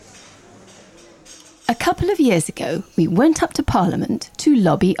A couple of years ago, we went up to Parliament to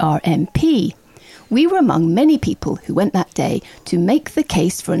lobby our MP. We were among many people who went that day to make the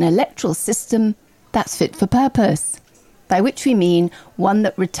case for an electoral system that's fit for purpose, by which we mean one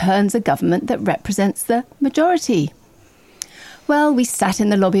that returns a government that represents the majority. Well, we sat in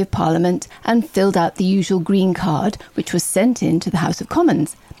the lobby of Parliament and filled out the usual green card, which was sent in to the House of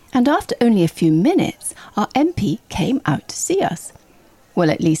Commons. And after only a few minutes, our MP came out to see us. Well,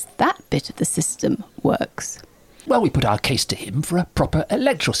 at least that bit of the system works. Well, we put our case to him for a proper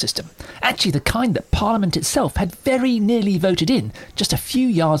electoral system. Actually, the kind that Parliament itself had very nearly voted in, just a few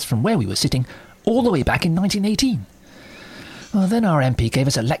yards from where we were sitting, all the way back in 1918. Well, then our MP gave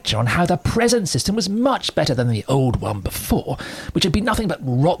us a lecture on how the present system was much better than the old one before, which had been nothing but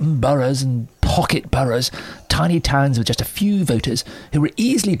rotten boroughs and pocket boroughs, tiny towns with just a few voters who were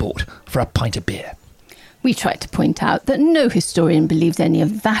easily bought for a pint of beer. We tried to point out that no historian believes any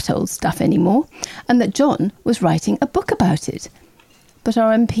of that old stuff anymore, and that John was writing a book about it. But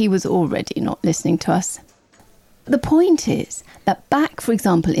our MP was already not listening to us. The point is that back, for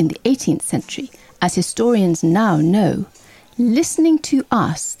example, in the 18th century, as historians now know, listening to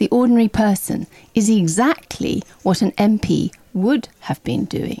us, the ordinary person, is exactly what an MP would have been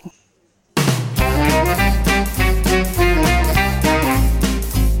doing.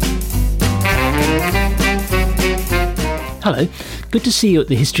 Hello, good to see you at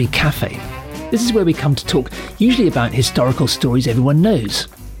the History Cafe. This is where we come to talk usually about historical stories everyone knows.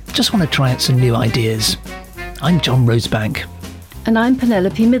 Just want to try out some new ideas. I'm John Rosebank. And I'm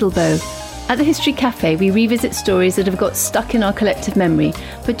Penelope Middlebow. At the History Cafe, we revisit stories that have got stuck in our collective memory,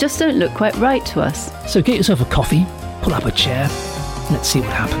 but just don't look quite right to us. So get yourself a coffee, pull up a chair, and let's see what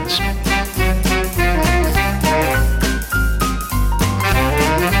happens.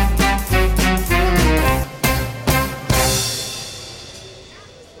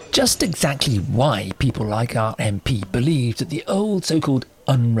 Just exactly why people like our MP believed that the old so-called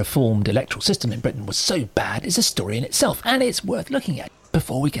unreformed electoral system in Britain was so bad is a story in itself, and it's worth looking at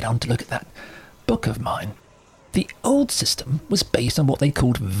before we get on to look at that book of mine. The old system was based on what they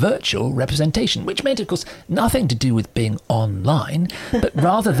called virtual representation, which meant, of course, nothing to do with being online, but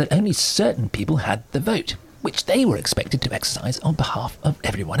rather that only certain people had the vote, which they were expected to exercise on behalf of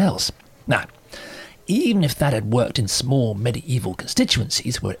everyone else. Now, even if that had worked in small medieval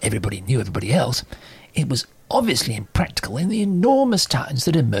constituencies where everybody knew everybody else, it was obviously impractical in the enormous towns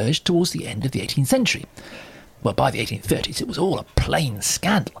that emerged towards the end of the 18th century. Well, by the 1830s, it was all a plain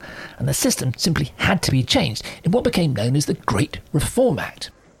scandal, and the system simply had to be changed in what became known as the Great Reform Act.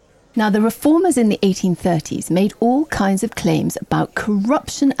 Now, the reformers in the 1830s made all kinds of claims about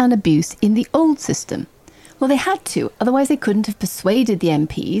corruption and abuse in the old system. Well, they had to, otherwise they couldn't have persuaded the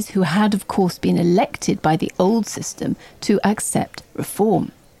MPs, who had, of course, been elected by the old system, to accept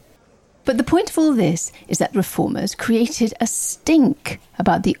reform. But the point of all this is that reformers created a stink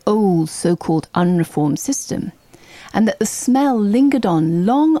about the old so-called unreformed system, and that the smell lingered on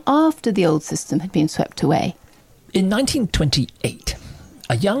long after the old system had been swept away. In 1928,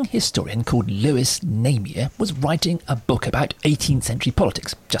 a young historian called Lewis Namier was writing a book about 18th century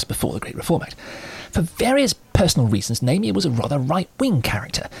politics, just before the Great Reform Act. For various personal reasons, Namier was a rather right-wing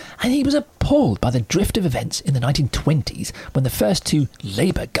character, and he was appalled by the drift of events in the 1920s when the first two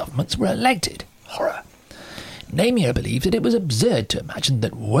Labour governments were elected. Horror. Namier believed that it was absurd to imagine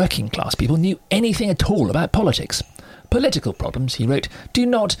that working-class people knew anything at all about politics. Political problems, he wrote, do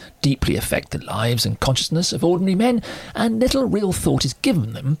not deeply affect the lives and consciousness of ordinary men, and little real thought is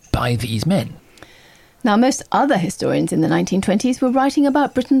given them by these men. Now, most other historians in the 1920s were writing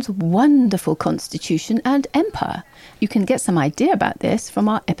about Britain's wonderful constitution and empire. You can get some idea about this from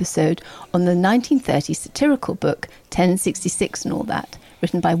our episode on the 1930s satirical book 1066 and all that,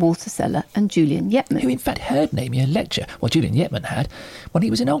 written by Walter Seller and Julian Yetman. Who in fact heard Namier lecture, well, Julian Yetman had, when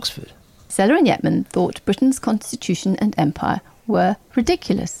he was in Oxford. Seller and Yetman thought Britain's constitution and empire were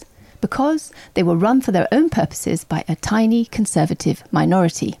ridiculous because they were run for their own purposes by a tiny conservative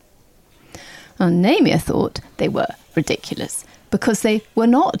minority. And Namier thought they were ridiculous because they were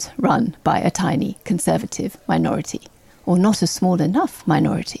not run by a tiny conservative minority, or not a small enough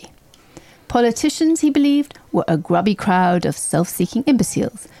minority. Politicians, he believed, were a grubby crowd of self-seeking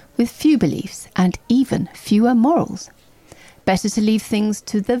imbeciles with few beliefs and even fewer morals. Better to leave things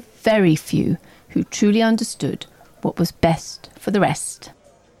to the very few who truly understood what was best for the rest.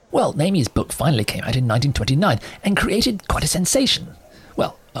 Well, Namier's book finally came out in 1929 and created quite a sensation.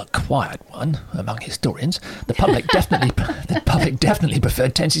 Well, a quiet one among historians. The public definitely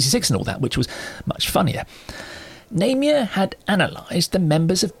preferred 1066 and all that, which was much funnier. Namier had analysed the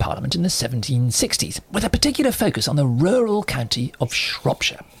members of Parliament in the 1760s, with a particular focus on the rural county of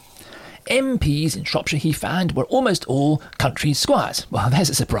Shropshire. MPs in Shropshire, he found, were almost all country squires. Well, there's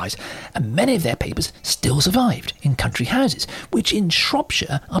a surprise. And many of their papers still survived in country houses, which in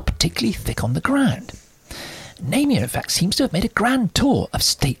Shropshire are particularly thick on the ground. Namier, in fact, seems to have made a grand tour of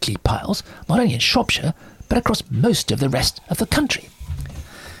stately piles, not only in Shropshire, but across most of the rest of the country.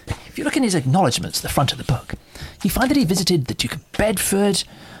 If you look in his acknowledgements at the front of the book, you find that he visited the Duke of Bedford,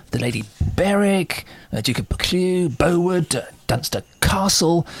 the Lady Berwick, Duke of Buccleuch, Bowood, Dunster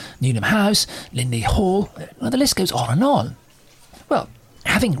Castle, Newnham House, Lindley Hall. Well, the list goes on and on. Well,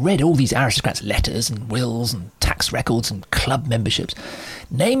 having read all these aristocrats' letters and wills and tax records and club memberships,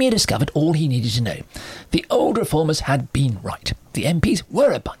 Namier discovered all he needed to know. The old reformers had been right. The MPs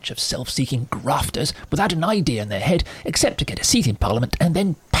were a bunch of self-seeking grafters without an idea in their head except to get a seat in Parliament and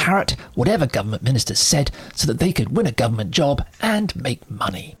then parrot whatever government ministers said so that they could win a government job and make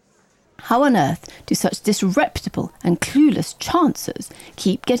money. How on earth do such disreputable and clueless chancers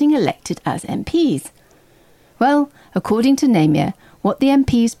keep getting elected as MPs? Well, according to Namier, what the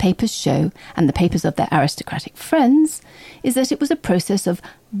MPs' papers show, and the papers of their aristocratic friends, is that it was a process of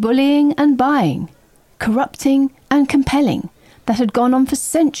bullying and buying, corrupting and compelling, that had gone on for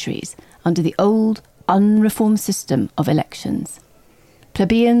centuries under the old, unreformed system of elections.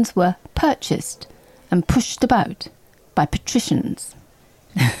 Plebeians were purchased and pushed about by patricians.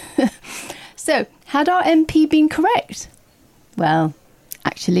 So, had our MP been correct? Well,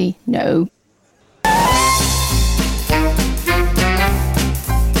 actually, no.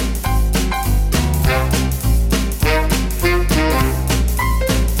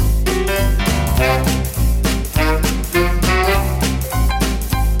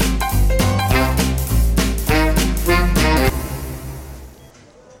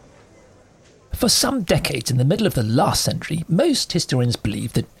 For some decades in the middle of the last century, most historians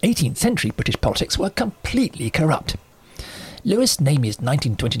believed that 18th century British politics were completely corrupt. Lewis Namier's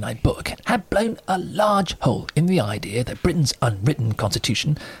 1929 book had blown a large hole in the idea that Britain's unwritten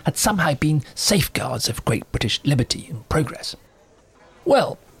constitution had somehow been safeguards of great British liberty and progress.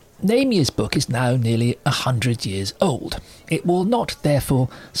 Well, Namier's book is now nearly 100 years old. It will not, therefore,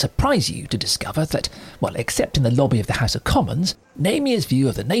 surprise you to discover that, well, except in the lobby of the House of Commons, Namier's view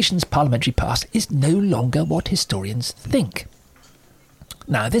of the nation's parliamentary past is no longer what historians think.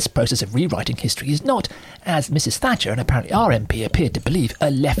 Now, this process of rewriting history is not, as Mrs. Thatcher and apparently our MP appeared to believe,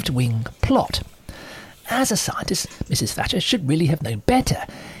 a left-wing plot. As a scientist, Mrs. Thatcher should really have known better.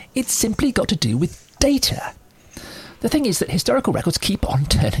 It's simply got to do with data. The thing is that historical records keep on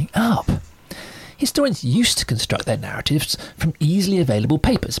turning up. Historians used to construct their narratives from easily available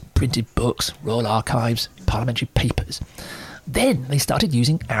papers, printed books, royal archives, parliamentary papers. Then they started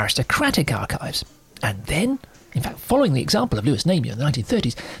using aristocratic archives. And then, in fact, following the example of Lewis Namier in the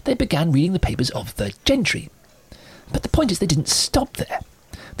 1930s, they began reading the papers of the gentry. But the point is they didn't stop there.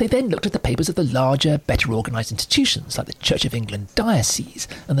 They then looked at the papers of the larger, better organised institutions like the Church of England diocese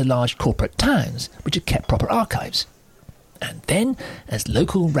and the large corporate towns, which had kept proper archives. And then, as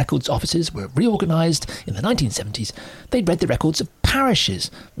local records offices were reorganised in the 1970s, they read the records of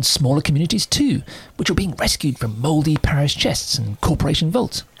parishes and smaller communities too, which were being rescued from mouldy parish chests and corporation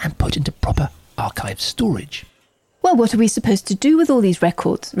vaults and put into proper archive storage. Well, what are we supposed to do with all these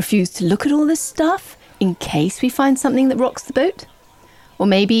records? Refuse to look at all this stuff in case we find something that rocks the boat? Or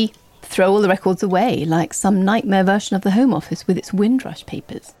maybe throw all the records away like some nightmare version of the Home Office with its Windrush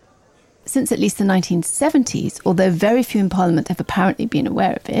papers? Since at least the 1970s, although very few in Parliament have apparently been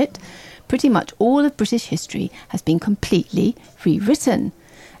aware of it, pretty much all of British history has been completely rewritten.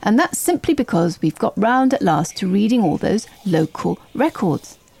 And that's simply because we've got round at last to reading all those local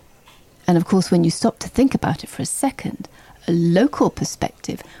records. And of course, when you stop to think about it for a second, a local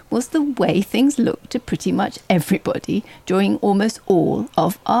perspective was the way things looked to pretty much everybody during almost all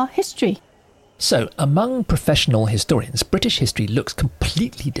of our history. So, among professional historians, British history looks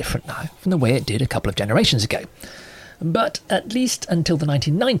completely different now from the way it did a couple of generations ago. But at least until the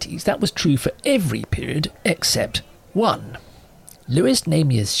 1990s, that was true for every period except one. Lewis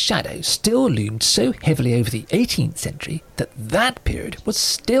Namier's shadow still loomed so heavily over the 18th century that that period was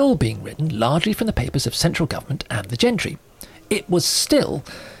still being written largely from the papers of central government and the gentry. It was still,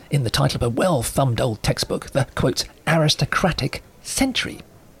 in the title of a well-thumbed old textbook, the, quote, aristocratic century.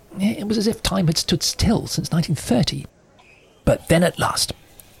 It was as if time had stood still since 1930. But then at last,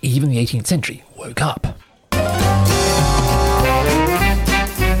 even the 18th century woke up.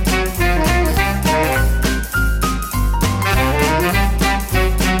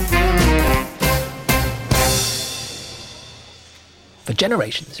 For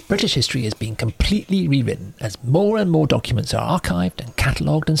generations, British history has been completely rewritten as more and more documents are archived and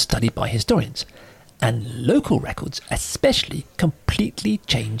catalogued and studied by historians. and local records especially completely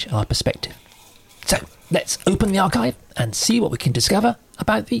change our perspective. So let's open the archive and see what we can discover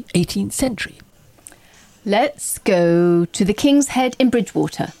about the 18th century. Let's go to the King's Head in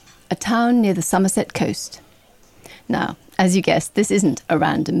Bridgewater, a town near the Somerset coast. Now, as you guessed, this isn't a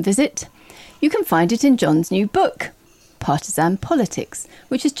random visit. You can find it in John's new book, Partisan Politics,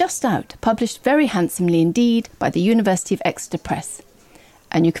 which is just out, published very handsomely indeed by the University of Exeter Press.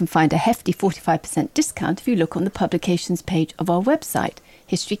 And you can find a hefty 45% discount if you look on the publications page of our website,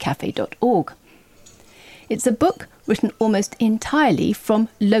 historycafe.org. It's a book written almost entirely from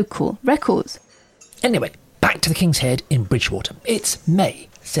local records. Anyway, back to the King's Head in Bridgewater. It's May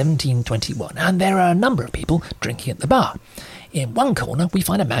 1721, and there are a number of people drinking at the bar. In one corner, we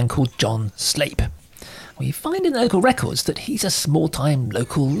find a man called John Slape. We find in the local records that he's a small-time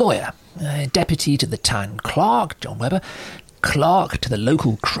local lawyer, deputy to the town clerk, John Webber, clerk to the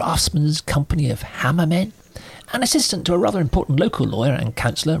local craftsmen's company of hammermen, and assistant to a rather important local lawyer and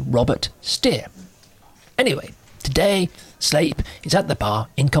councillor, Robert Steer. Anyway, today, Slape is at the bar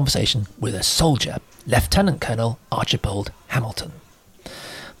in conversation with a soldier, Lieutenant Colonel Archibald Hamilton.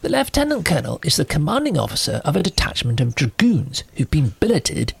 The Lieutenant Colonel is the commanding officer of a detachment of dragoons who've been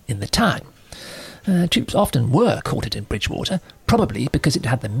billeted in the town. Troops often were quartered in Bridgewater, probably because it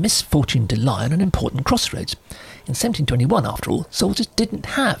had the misfortune to lie on an important crossroads. In 1721, after all, soldiers didn't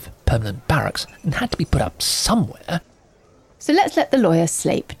have permanent barracks and had to be put up somewhere. So let's let the lawyer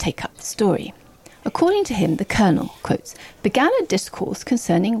Slape take up the story. According to him, the Colonel, quotes, began a discourse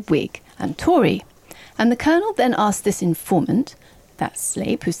concerning Whig and Tory, and the Colonel then asked this informant, that's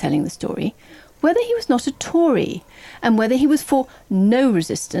Slape who's telling the story, whether he was not a Tory, and whether he was for no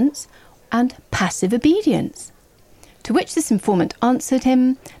resistance and passive obedience. To which this informant answered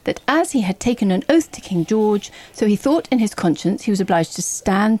him that as he had taken an oath to King George, so he thought in his conscience he was obliged to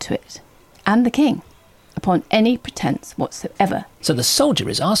stand to it, and the king, upon any pretence whatsoever. So the soldier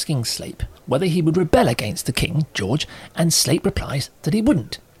is asking Slape whether he would rebel against the king, George, and Slape replies that he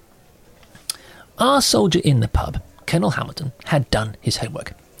wouldn't. Our soldier in the pub, Colonel Hamilton, had done his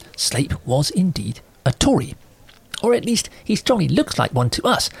homework. Slape was indeed a Tory. Or at least he strongly looks like one to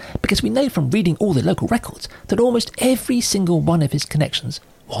us, because we know from reading all the local records that almost every single one of his connections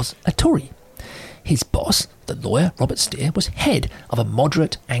was a Tory. His boss, the lawyer Robert Steer, was head of a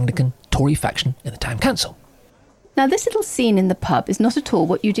moderate Anglican Tory faction in the town council. Now, this little scene in the pub is not at all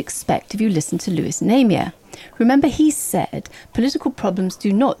what you'd expect if you listen to Lewis Namier. Remember, he said political problems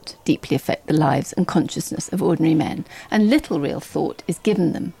do not deeply affect the lives and consciousness of ordinary men, and little real thought is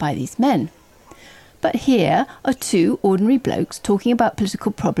given them by these men. But here are two ordinary blokes talking about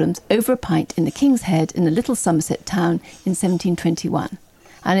political problems over a pint in the King's Head in a little Somerset town in 1721.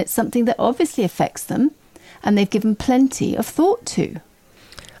 And it's something that obviously affects them, and they've given plenty of thought to.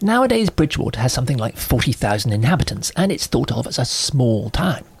 Nowadays, Bridgewater has something like 40,000 inhabitants, and it's thought of as a small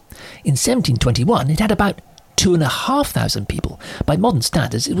town. In 1721, it had about 2,500 people. By modern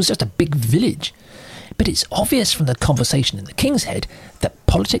standards, it was just a big village. But it's obvious from the conversation in the King's Head that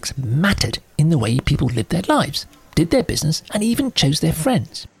politics mattered in the way people lived their lives, did their business, and even chose their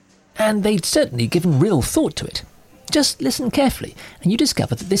friends. And they'd certainly given real thought to it. Just listen carefully, and you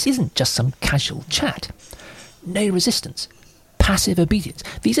discover that this isn't just some casual chat. No resistance, passive obedience.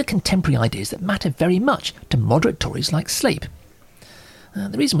 These are contemporary ideas that matter very much to moderate Tories like Slape.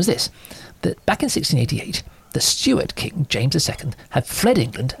 The reason was this, that back in 1688, the Stuart king, James II, had fled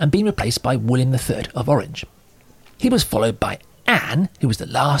England and been replaced by William III of Orange. He was followed by Anne, who was the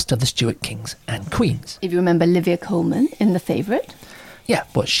last of the Stuart kings and queens. If you remember Olivia Colman in The Favourite. Yeah,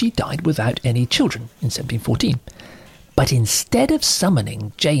 well, she died without any children in 1714. But instead of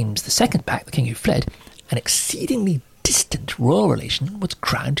summoning James II back, the king who fled, an exceedingly distant royal relation was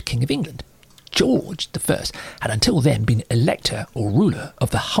crowned King of England. George I had until then been elector or ruler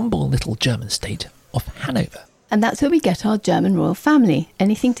of the humble little German state of Hanover. And that's where we get our German royal family,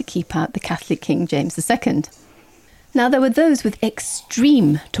 anything to keep out the Catholic King James II. Now, there were those with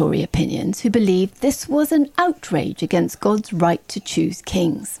extreme Tory opinions who believed this was an outrage against God's right to choose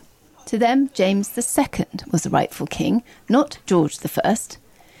kings. To them, James II was the rightful king, not George I.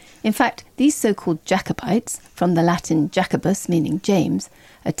 In fact, these so-called Jacobites, from the Latin Jacobus meaning James,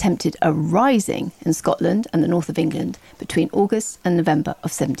 attempted a rising in Scotland and the north of England between August and November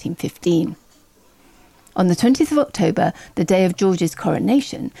of 1715. On the 20th of October, the day of George's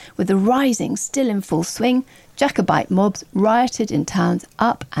coronation, with the rising still in full swing, Jacobite mobs rioted in towns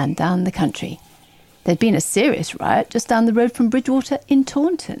up and down the country. There'd been a serious riot just down the road from Bridgewater in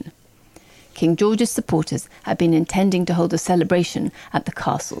Taunton. King George's supporters had been intending to hold a celebration at the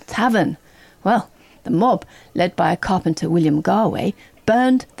Castle Tavern. Well, the mob, led by a carpenter William Garway,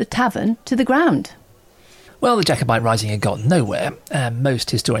 burned the tavern to the ground. Well, the Jacobite Rising had got nowhere, and most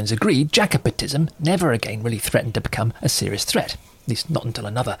historians agree Jacobitism never again really threatened to become a serious threat, at least not until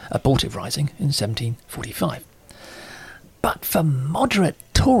another abortive rising in 1745. But for moderate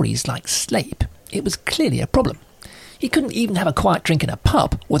Tories like Sleip, it was clearly a problem. He couldn't even have a quiet drink in a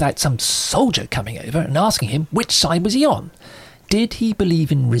pub without some soldier coming over and asking him which side was he on. Did he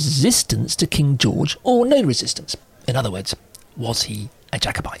believe in resistance to King George or no resistance? In other words, was he a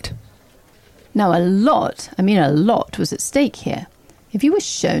Jacobite? Now, a lot was at stake here. If you were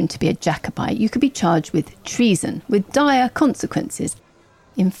shown to be a Jacobite, you could be charged with treason, with dire consequences.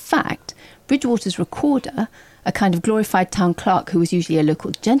 In fact, Bridgewater's recorder, a kind of glorified town clerk who was usually a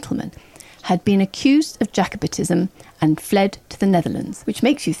local gentleman, had been accused of Jacobitism and fled to the Netherlands, which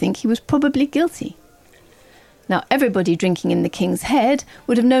makes you think he was probably guilty. Now, everybody drinking in the King's Head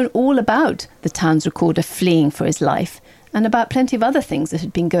would have known all about the town's recorder fleeing for his life, and about plenty of other things that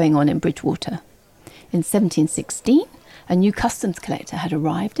had been going on in Bridgewater. In 1716, a new customs collector had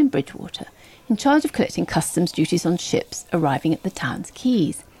arrived in Bridgewater, in charge of collecting customs duties on ships arriving at the town's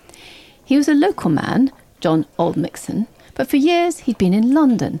quays. He was a local man, John Oldmixon, but for years he'd been in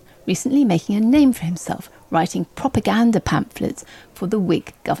London, recently making a name for himself, writing propaganda pamphlets for the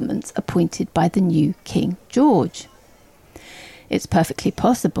Whig governments appointed by the new King George. It's perfectly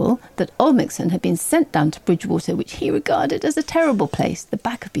possible that Oldmixon had been sent down to Bridgewater, which he regarded as a terrible place, the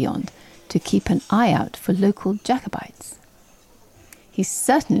back of beyond, to keep an eye out for local Jacobites. He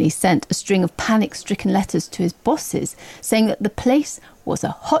certainly sent a string of panic-stricken letters to his bosses, saying that the place was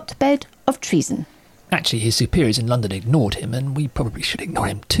a hotbed of treason. Actually, his superiors in London ignored him, and we probably should ignore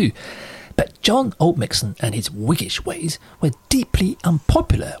him too. But John Oldmixon and his Whiggish ways were deeply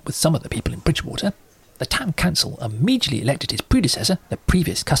unpopular with some of the people in Bridgewater. The town council immediately elected his predecessor, the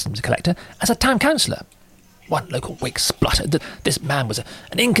previous customs collector, as a town councillor. One local Whig spluttered that this man was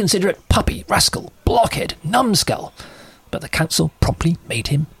an inconsiderate puppy, rascal, blockhead, numbskull. But the council promptly made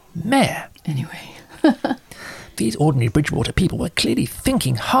him mayor. Anyway. These ordinary Bridgewater people were clearly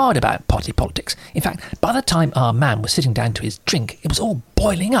thinking hard about party politics. In fact, by the time our man was sitting down to his drink, it was all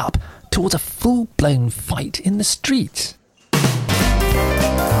boiling up towards a full-blown fight in the streets.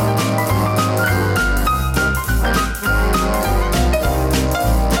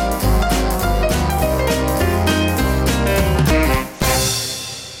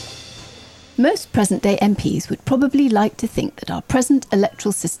 Most present-day MPs would probably like to think that our present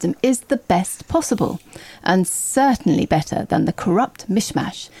electoral system is the best possible, and certainly better than the corrupt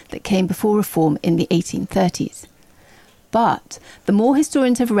mishmash that came before reform in the 1830s. But the more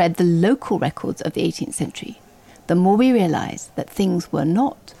historians have read the local records of the 18th century, the more we realise that things were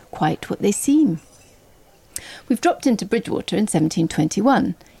not quite what they seem. We've dropped into Bridgewater in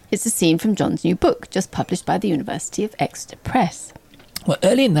 1721. It's a scene from John's new book, just published by the University of Exeter Press. Well,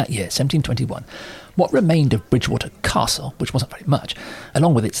 early in that year, 1721, what remained of Bridgewater Castle, which wasn't very much,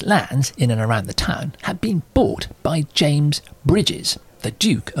 along with its lands in and around the town, had been bought by James Bridges, the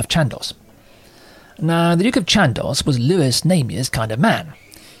Duke of Chandos. Now, the Duke of Chandos was Lewis Namier's kind of man.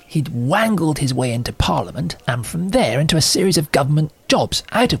 He'd wangled his way into Parliament, and from there into a series of government jobs,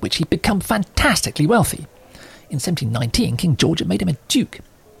 out of which he'd become fantastically wealthy. In 1719, King George had made him a duke.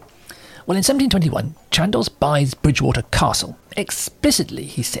 Well, in 1721, Chandos buys Bridgewater Castle. Explicitly,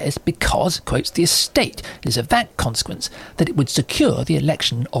 he says, because, quotes, the estate is of that consequence that it would secure the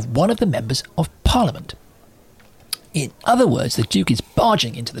election of one of the members of Parliament. In other words, the Duke is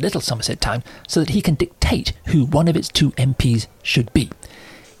barging into the little Somerset town so that he can dictate who one of its two MPs should be.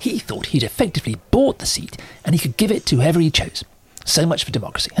 He thought he'd effectively bought the seat and he could give it to whoever he chose. So much for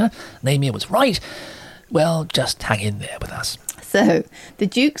democracy, huh? Namier was right. Well, just hang in there with us. So, the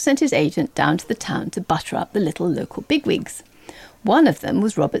Duke sent his agent down to the town to butter up the little local bigwigs. One of them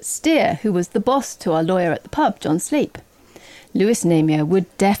was Robert Steer, who was the boss to our lawyer at the pub, John Sleip. Lewis Namier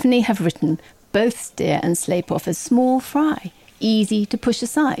would definitely have written both Steer and Sleip off as small fry, easy to push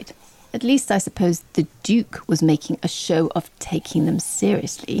aside. At least I suppose the Duke was making a show of taking them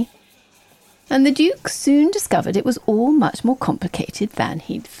seriously. And the Duke soon discovered it was all much more complicated than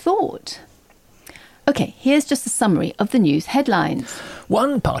he'd thought. OK, here's just a summary of the news headlines.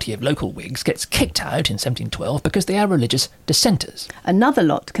 One party of local Whigs gets kicked out in 1712 because they are religious dissenters. Another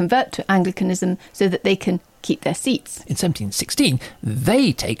lot convert to Anglicanism so that they can keep their seats. In 1716,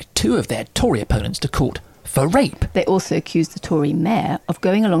 they take two of their Tory opponents to court for rape. They also accuse the Tory mayor of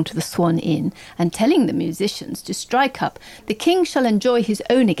going along to the Swan Inn and telling the musicians to strike up "The King Shall Enjoy His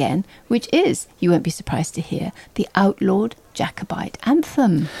Own Again," which is, you won't be surprised to hear, the outlawed Jacobite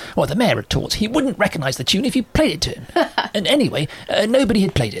anthem. Well, the mayor retorts he wouldn't recognise the tune if you played it to him. And anyway, nobody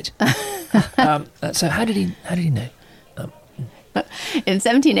had played it. So how did he know? In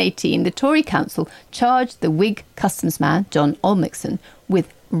 1718, the Tory council charged the Whig customs man, John Olmixon,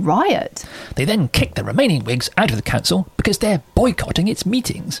 with riot. They then kicked the remaining Whigs out of the council because they're boycotting its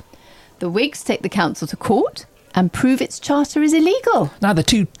meetings. The Whigs take the council to court and prove its charter is illegal. Now the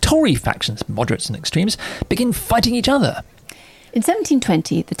two Tory factions, moderates and extremes, begin fighting each other. In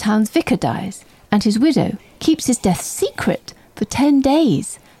 1720, the town's vicar dies, and his widow keeps his death secret for 10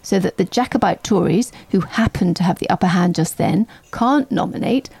 days, so that the Jacobite Tories, who happen to have the upper hand just then, can't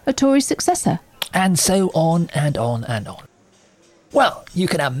nominate a Tory successor. And so on and on and on. Well, you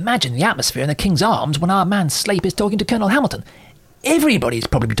can imagine the atmosphere in the King's Arms when our man Slape is talking to Colonel Hamilton. Everybody's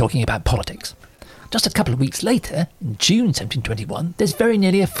probably talking about politics. Just a couple of weeks later, in June 1721, there's very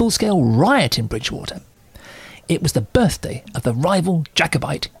nearly a full-scale riot in Bridgewater. It was the birthday of the rival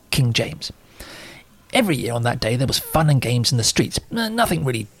Jacobite King James. Every year on that day there was fun and games in the streets. Nothing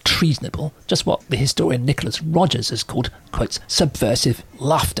really treasonable, just what the historian Nicholas Rogers has called, quotes, subversive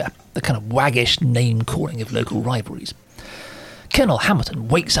laughter, the kind of waggish name-calling of local rivalries. Colonel Hamilton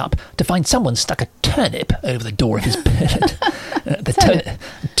wakes up to find someone stuck a turnip over the door of his billet.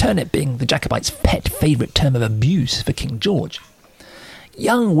 Turnip being the Jacobites' pet favourite term of abuse for King George.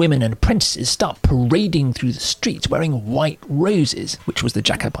 Young women and apprentices start parading through the streets wearing white roses, which was the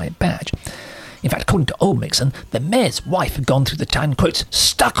Jacobite badge. In fact, according to Olmixon, the mayor's wife had gone through the town, quotes,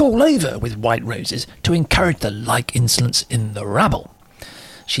 stuck all over with white roses to encourage the like insolence in the rabble.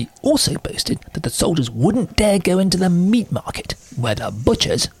 She also boasted that the soldiers wouldn't dare go into the meat market, where the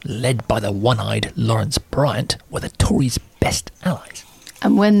butchers, led by the one-eyed Lawrence Bryant, were the Tories' best allies.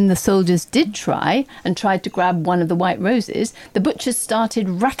 And when the soldiers did try and tried to grab one of the white roses, the butchers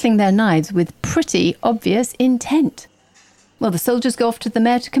started rattling their knives with pretty obvious intent. Well, the soldiers go off to the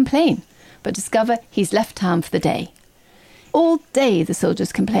mayor to complain, but discover he's left town for the day. All day the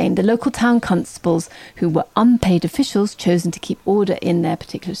soldiers complained. The local town constables, who were unpaid officials chosen to keep order in their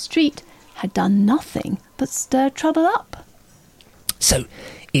particular street, had done nothing but stir trouble up. So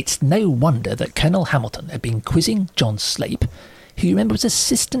it's no wonder that Colonel Hamilton had been quizzing John Slape, who you remember was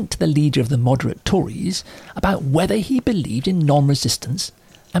assistant to the leader of the moderate Tories, about whether he believed in non-resistance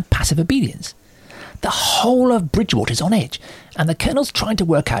and passive obedience. The whole of Bridgewater's on edge, and the Colonel's trying to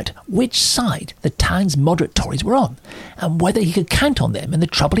work out which side the town's moderate Tories were on, and whether he could count on them in the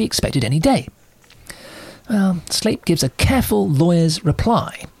trouble he expected any day. Slape gives a careful lawyer's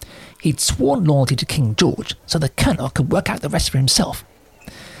reply. He'd sworn loyalty to King George, so the Colonel could work out the rest for himself.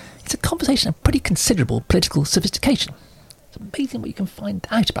 It's a conversation of pretty considerable political sophistication. It's amazing what you can find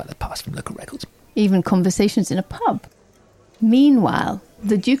out about the past from local records. Even conversations in a pub. Meanwhile,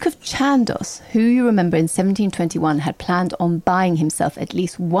 the Duke of Chandos, who you remember in 1721 had planned on buying himself at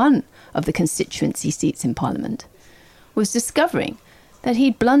least one of the constituency seats in Parliament, was discovering that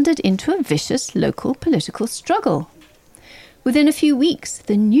he'd blundered into a vicious local political struggle. Within a few weeks,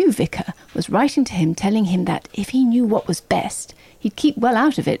 the new vicar was writing to him telling him that if he knew what was best, he'd keep well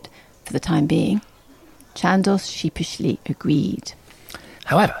out of it for the time being. Chandos sheepishly agreed.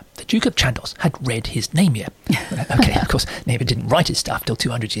 However, the Duke of Chandos had read his Namur. Okay, of course, Namur didn't write his stuff till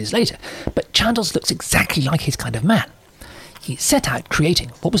 200 years later, but Chandos looks exactly like his kind of man. He set out creating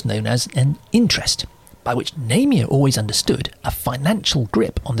what was known as an interest, by which Namur always understood a financial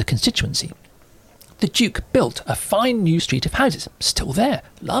grip on the constituency. The Duke built a fine new street of houses, still there,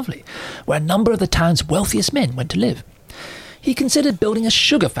 lovely, where a number of the town's wealthiest men went to live. He considered building a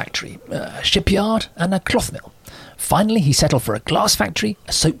sugar factory, a shipyard and a cloth mill. Finally, he settled for a glass factory,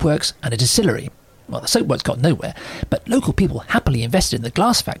 a soapworks and a distillery. Well, the soapworks got nowhere, but local people happily invested in the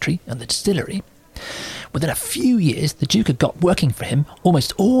glass factory and the distillery. Within a few years, the Duke had got working for him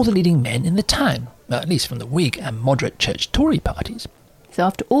almost all the leading men in the town, at least from the Whig and moderate Church Tory parties. So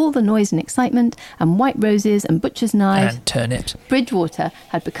after all the noise and excitement and white roses and butcher's knives, and turnips, Bridgewater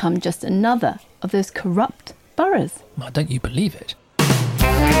had become just another of those corrupt boroughs. Well, don't you believe it?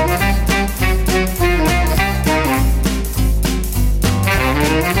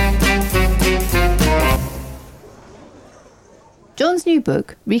 John's new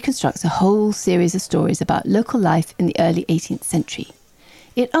book reconstructs a whole series of stories about local life in the early 18th century.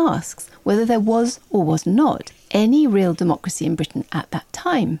 It asks whether there was or was not any real democracy in Britain at that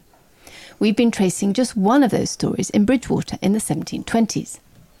time. We've been tracing just one of those stories in Bridgewater in the 1720s.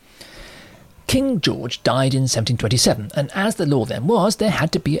 King George died in 1727, and as the law then was, there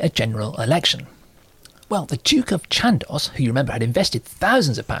had to be a general election. Well, the Duke of Chandos, who you remember had invested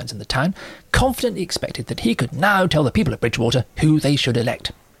thousands of pounds in the town, confidently expected that he could now tell the people of Bridgewater who they should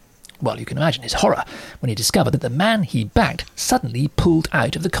elect. Well, you can imagine his horror when he discovered that the man he backed suddenly pulled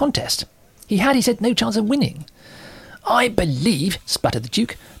out of the contest. He said, no chance of winning. I believe, spluttered the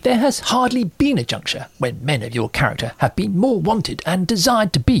Duke, there has hardly been a juncture when men of your character have been more wanted and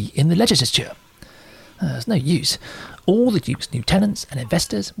desired to be in the legislature. There's no use. All the Duke's lieutenants and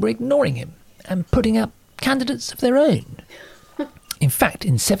investors were ignoring him and putting up candidates of their own. In fact,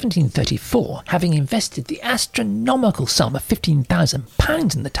 in 1734, having invested the astronomical sum of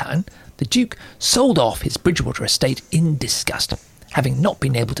 £15,000 in the town, the Duke sold off his Bridgewater estate in disgust, having not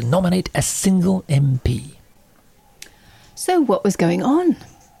been able to nominate a single MP. So what was going on?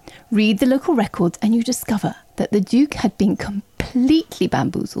 Read the local records and you discover that the Duke had been completely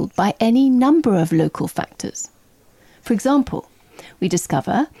bamboozled by any number of local factors. For example, we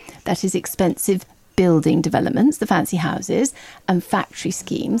discover that his expensive building developments, the fancy houses, and factory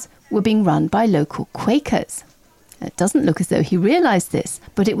schemes were being run by local Quakers. It doesn't look as though he realised this,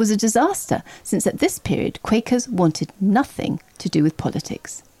 but it was a disaster, since at this period Quakers wanted nothing to do with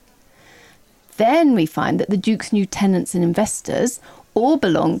politics. Then we find that the Duke's new tenants and investors all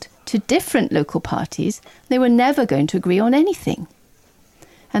belonged to different local parties. They were never going to agree on anything.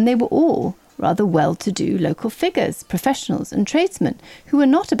 And they were all rather well-to-do local figures, professionals and tradesmen, who were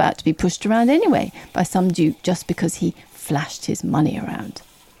not about to be pushed around anyway by some Duke just because he flashed his money around.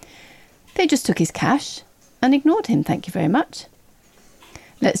 They just took his cash and ignored him, thank you very much.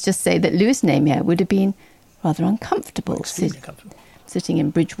 Let's just say that Lewis Namier would have been rather uncomfortable, sitting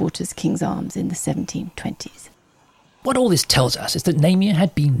in Bridgewater's King's Arms in the 1720s. What all this tells us is that Namier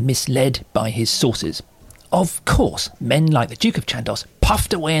had been misled by his sources. Of course, men like the Duke of Chandos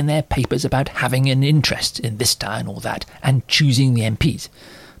puffed away in their papers about having an interest in this town or that and choosing the MPs.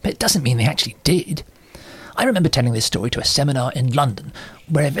 But it doesn't mean they actually did. I remember telling this story to a seminar in London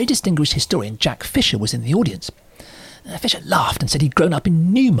where a very distinguished historian, Jack Fisher, was in the audience. Fisher laughed and said he'd grown up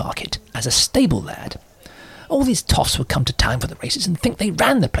in Newmarket as a stable lad. All these toffs would come to town for the races and think they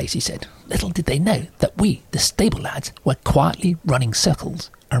ran the place, he said. Little did they know that we, the stable lads, were quietly running circles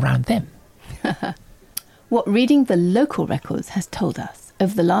around them. What reading the local records has told us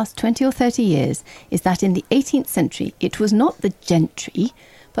over the last 20 or 30 years is that in the 18th century it was not the gentry,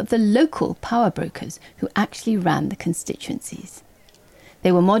 but the local power brokers who actually ran the constituencies.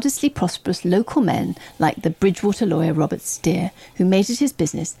 They were modestly prosperous local men like the Bridgewater lawyer Robert Steer, who made it his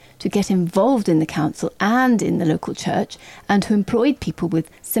business to get involved in the council and in the local church, and who employed people with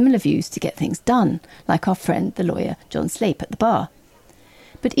similar views to get things done, like our friend the lawyer John Slape at the bar.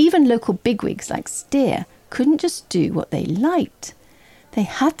 But even local bigwigs like Steer couldn't just do what they liked. They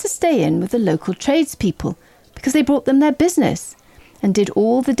had to stay in with the local tradespeople because they brought them their business and did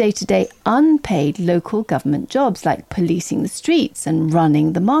all the day-to-day unpaid local government jobs like policing the streets and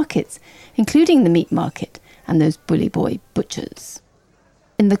running the markets, including the meat market and those bully boy butchers.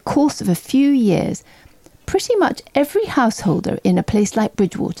 In the course of a few years, pretty much every householder in a place like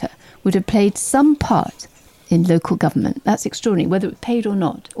Bridgewater would have played some part in local government. That's extraordinary, whether it was paid or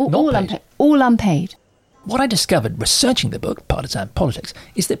not. All unpaid. What I discovered researching the book, Partisan Politics,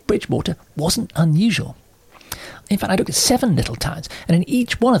 is that Bridgewater wasn't unusual. In fact, I looked at 7 little towns, and in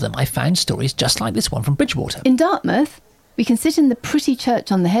each one of them I found stories just like this one from Bridgewater. In Dartmouth, we can sit in the pretty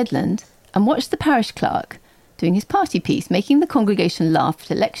church on the headland and watch the parish clerk doing his party piece, making the congregation laugh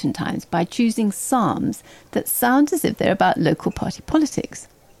at election times by choosing psalms that sound as if they're about local party politics.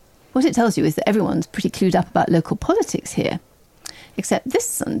 What it tells you is that everyone's pretty clued up about local politics here. Except this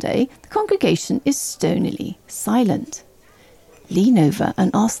Sunday, the congregation is stonily silent. Lean over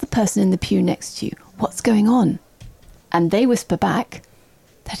and ask the person in the pew next to you, what's going on? And they whisper back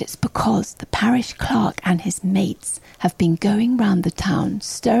that it's because the parish clerk and his mates have been going round the town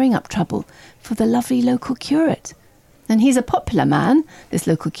stirring up trouble for the lovely local curate. And he's a popular man, this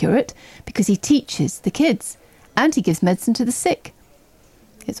local curate, because he teaches the kids and he gives medicine to the sick.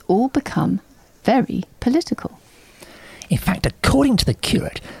 It's all become very political. In fact, according to the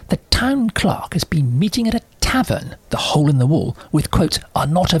curate, the town clerk has been meeting at a tavern, the Hole in the Wall, with, quote, a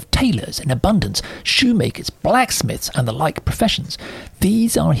knot of tailors in abundance, shoemakers, blacksmiths, and the like professions.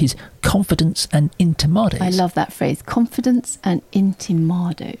 These are his confidants and intimados. I love that phrase, confidants and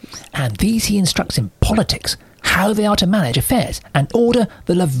intimados. And these he instructs in politics, how they are to manage affairs, and order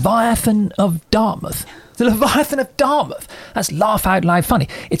the Leviathan of Dartmouth. The Leviathan of Dartmouth. That's laugh out loud funny.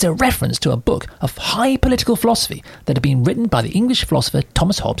 It's a reference to a book of high political philosophy that had been written by the English philosopher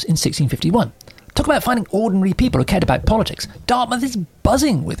Thomas Hobbes in 1651. Talk about finding ordinary people who cared about politics. Dartmouth is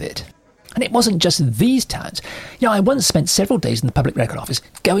buzzing with it. And it wasn't just these towns. I once spent several days in the Public Record Office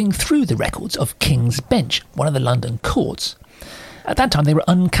going through the records of King's Bench, one of the London courts. At that time they were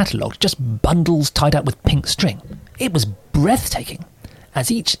uncatalogued, just bundles tied up with pink string. It was breathtaking. As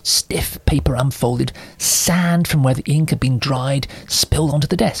each stiff paper unfolded, sand from where the ink had been dried spilled onto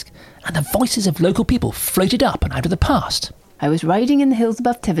the desk, and the voices of local people floated up and out of the past. I was riding in the hills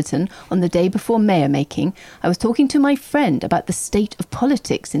above Tiverton on the day before mayor making. I was talking to my friend about the state of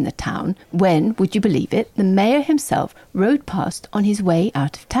politics in the town when, would you believe it, the mayor himself rode past on his way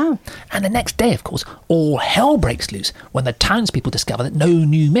out of town. And the next day, of course, all hell breaks loose when the townspeople discover that no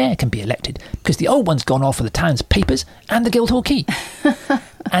new mayor can be elected because the old one's gone off for the town's papers and the Guildhall key.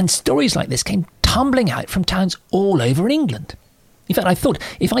 And stories like this came tumbling out from towns all over England. In fact, I thought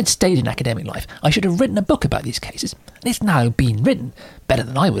if I'd stayed in academic life, I should have written a book about these cases. And it's now been written, better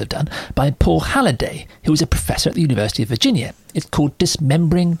than I would have done, by Paul Halliday, who was a professor at the University of Virginia. It's called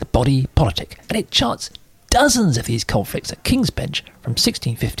Dismembering the Body Politic, and it charts dozens of these conflicts at King's Bench from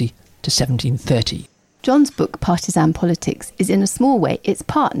 1650 to 1730. John's book, Partisan Politics, is in a small way its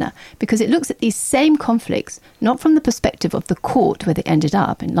partner because it looks at these same conflicts not from the perspective of the court where they ended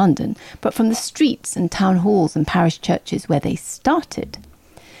up in London, but from the streets and town halls and parish churches where they started.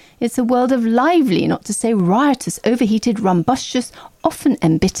 It's a world of lively, not to say riotous, overheated, rumbustious, often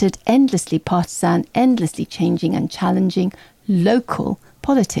embittered, endlessly partisan, endlessly changing and challenging local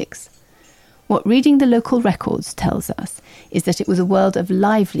politics. What reading the local records tells us is that it was a world of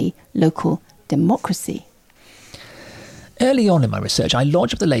lively local democracy. Early on in my research, I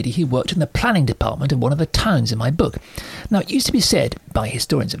lodged with a lady who worked in the planning department of one of the towns in my book. Now, it used to be said, by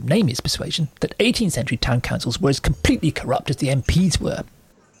historians of Namia's persuasion, that 18th century town councils were as completely corrupt as the MPs were.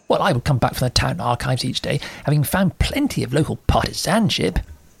 Well, I would come back from the town archives each day, having found plenty of local partisanship,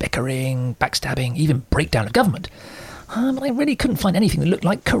 bickering, backstabbing, even breakdown of government. But I really couldn't find anything that looked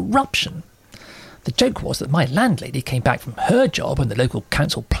like corruption. The joke was that my landlady came back from her job in the local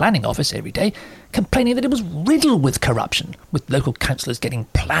council planning office every day, complaining that it was riddled with corruption, with local councillors getting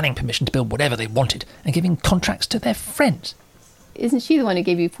planning permission to build whatever they wanted and giving contracts to their friends. Isn't she the one who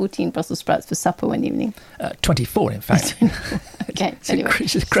gave you 14 Brussels sprouts for supper one evening? 24, in fact. Okay, anyway.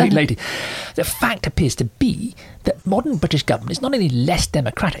 She's a great lady. The fact appears to be that modern British government is not only less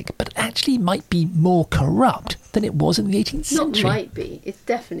democratic, but actually might be more corrupt than it was in the 18th century. Not might be, it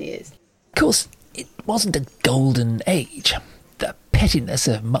definitely is. Of course, it wasn't a golden age. The pettiness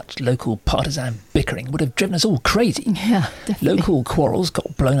of much local partisan bickering would have driven us all crazy. Yeah, definitely. Local quarrels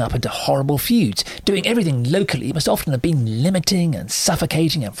got blown up into horrible feuds. Doing everything locally must often have been limiting and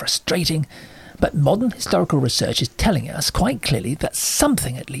suffocating and frustrating. But modern historical research is telling us quite clearly that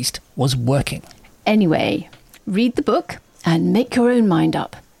something, at least, was working. Anyway, read the book and make your own mind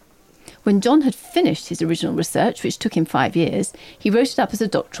up. When John had finished his original research, which took him 5 years, he wrote it up as a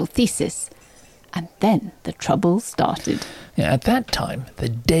doctoral thesis. And then the trouble started. Yeah, at that time, the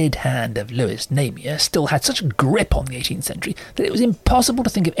dead hand of Lewis Namia still had such a grip on the 18th century that it was impossible to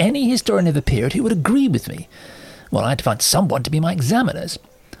think of any historian of the period who would agree with me. Well, I had to find someone to be my examiners.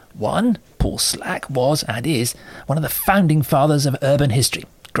 One, Paul Slack, was and is one of the founding fathers of urban history.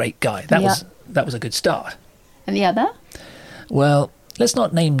 Great guy. That was a good start. And the other? Well, let's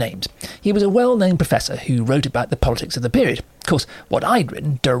not name names. He was a well-known professor who wrote about the politics of the period. Of course, what I'd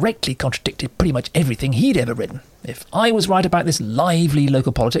written directly contradicted pretty much everything he'd ever written. If I was right about this lively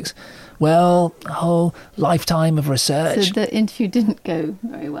local politics, well, a whole lifetime of research... So the interview didn't go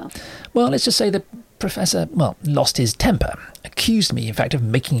very well. Well, let's just say the professor, lost his temper. Accused me, in fact, of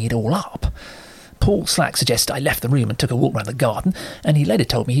making it all up. Paul Slack suggested I left the room and took a walk around the garden, and he later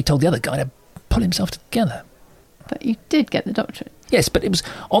told me he told the other guy to pull himself together. But you did get the doctorate. Yes, but it was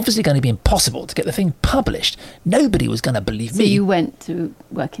obviously going to be impossible to get the thing published. Nobody was going to believe me. So you went to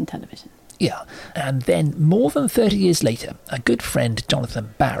work in television? Yeah. And then, more than 30 years later, a good friend,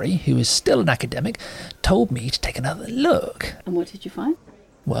 Jonathan Barry, who is still an academic, told me to take another look. And what did you find?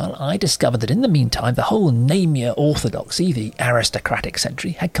 Well, I discovered that in the meantime, the whole Namia orthodoxy, the aristocratic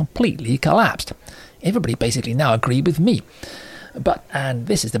century, had completely collapsed. Everybody basically now agreed with me. But, and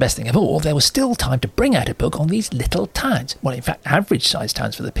this is the best thing of all, there was still time to bring out a book on these little towns, well, in fact, average-sized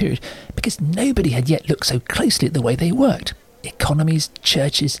towns for the period, because nobody had yet looked so closely at the way they worked. Economies,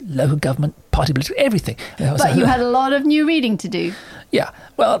 churches, local government, party politics, everything. But you had a lot of new reading to do. Yeah,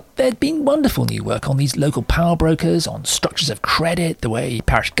 well, there'd been wonderful new work on these local power brokers, on structures of credit, the way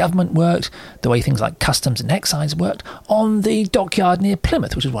parish government worked, the way things like customs and excise worked, on the dockyard near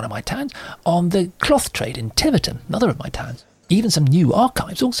Plymouth, which is one of my towns, on the cloth trade in Tiverton, another of my towns. Even some new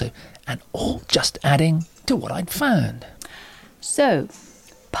archives also, and all just adding to what I'd found. So,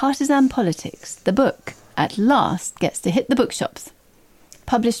 Partisan Politics, the book, at last gets to hit the bookshops.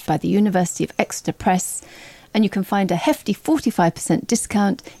 Published by the University of Exeter Press, and you can find a hefty 45%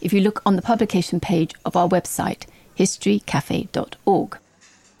 discount if you look on the publication page of our website, historycafe.org.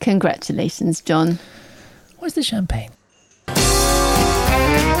 Congratulations, John. Where's the champagne?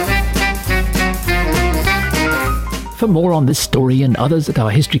 For more on this story and others at our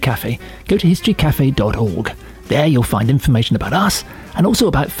History Cafe, go to historycafe.org. There you'll find information about us and also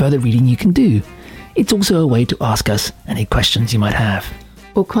about further reading you can do. It's also a way to ask us any questions you might have.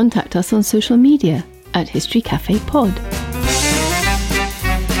 Or contact us on social media at History Cafe Pod.